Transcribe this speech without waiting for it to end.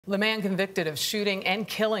The man convicted of shooting and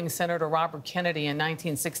killing Senator Robert Kennedy in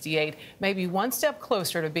 1968 may be one step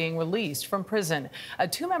closer to being released from prison. A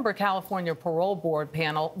two-member California parole board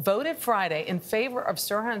panel voted Friday in favor of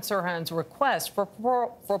Sirhan Sirhan's request for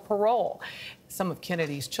parole. Some of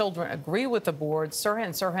Kennedy's children agree with the board. Sirhan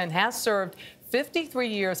Sirhan has served 53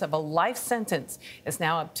 years of a life sentence. It's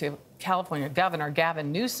now up to California Governor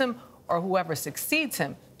Gavin Newsom or whoever succeeds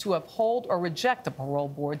him to uphold or reject the parole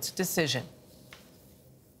board's decision.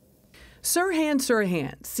 Sirhan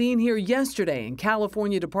Sirhan, seen here yesterday in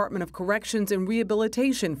California Department of Corrections and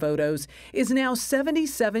Rehabilitation photos, is now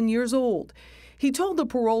 77 years old. He told the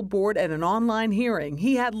parole board at an online hearing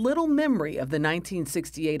he had little memory of the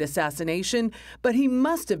 1968 assassination, but he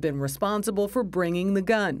must have been responsible for bringing the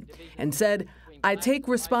gun, and said, "I take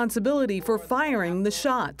responsibility for firing the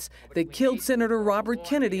shots that killed Senator Robert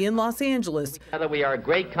Kennedy in Los Angeles." We are a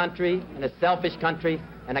great country and a selfish country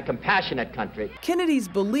and a compassionate country. Kennedy's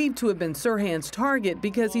believed to have been Sirhan's target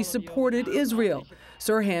because he supported Israel.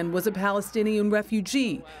 Sirhan was a Palestinian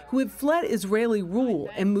refugee who had fled Israeli rule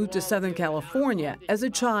and moved to Southern California as a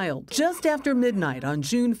child. Just after midnight on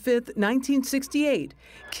June 5, 1968,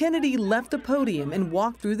 Kennedy left the podium and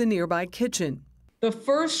walked through the nearby kitchen. The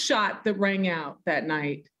first shot that rang out that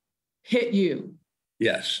night hit you.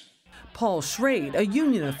 Yes. Paul Schrade, a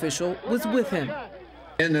union official, was with him.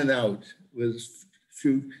 In and out with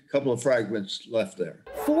a couple of fragments left there.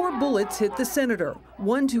 4 bullets hit the senator,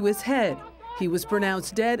 one to his head. He was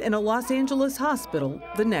pronounced dead in a Los Angeles hospital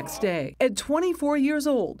the next day. At 24 years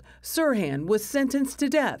old, Sirhan was sentenced to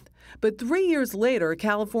death. But 3 years later,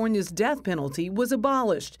 California's death penalty was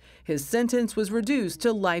abolished. His sentence was reduced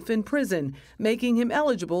to life in prison, making him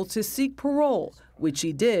eligible to seek parole, which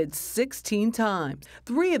he did 16 times.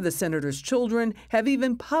 3 of the senator's children have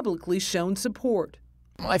even publicly shown support.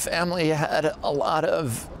 My family had a lot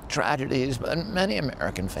of tragedies, but many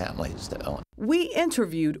American families do. We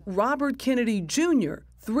interviewed Robert Kennedy Jr.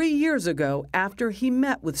 3 years ago after he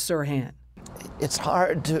met with Sirhan. It's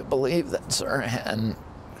hard to believe that Sirhan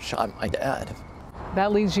shot my dad.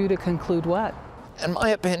 That leads you to conclude what? In my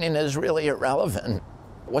opinion, is really irrelevant.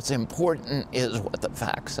 What's important is what the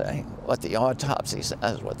facts say, what the autopsy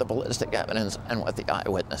says, what the ballistic evidence, and what the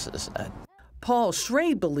eyewitnesses said. Paul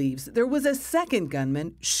Schrade believes there was a second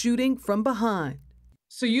gunman shooting from behind.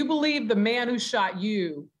 So you believe the man who shot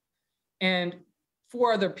you and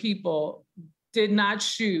 4 other people did not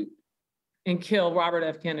shoot and kill Robert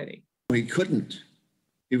F. Kennedy? He couldn't.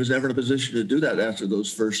 He was never in a position to do that after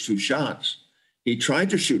those first 2 shots. He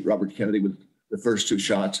tried to shoot Robert Kennedy with the first 2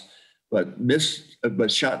 shots, but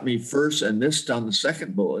shot me first and missed on the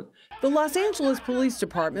second bullet. The Los Angeles Police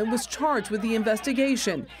Department was charged with the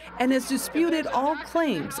investigation and has disputed all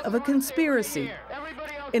claims of a conspiracy.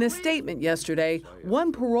 In a statement yesterday,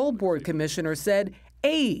 one parole board commissioner said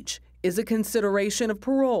age is a consideration of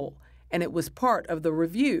parole, and it was part of the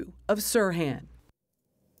review of Sirhan.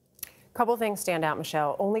 A couple things stand out,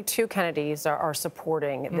 Michelle. Only 2 Kennedys are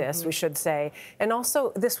supporting this, we should say. And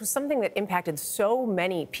also, this was something that impacted so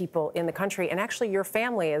many people in the country, and actually your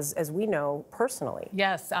family, as we know personally.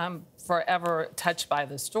 Yes, I'm forever touched by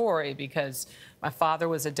the story because my father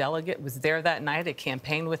was a delegate, was there that night, I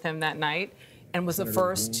campaigned with him that night, and was the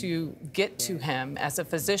first to get to him as a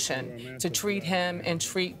physician to treat him and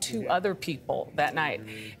treat 2 other people that night.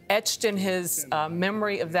 Etched in his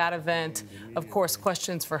memory of that event, of course,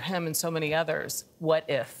 questions for him and so many others. What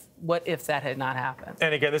if? What if that had not happened?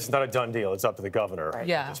 And again, this is not a done deal. It's up to the governor at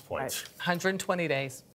this point. 120 days.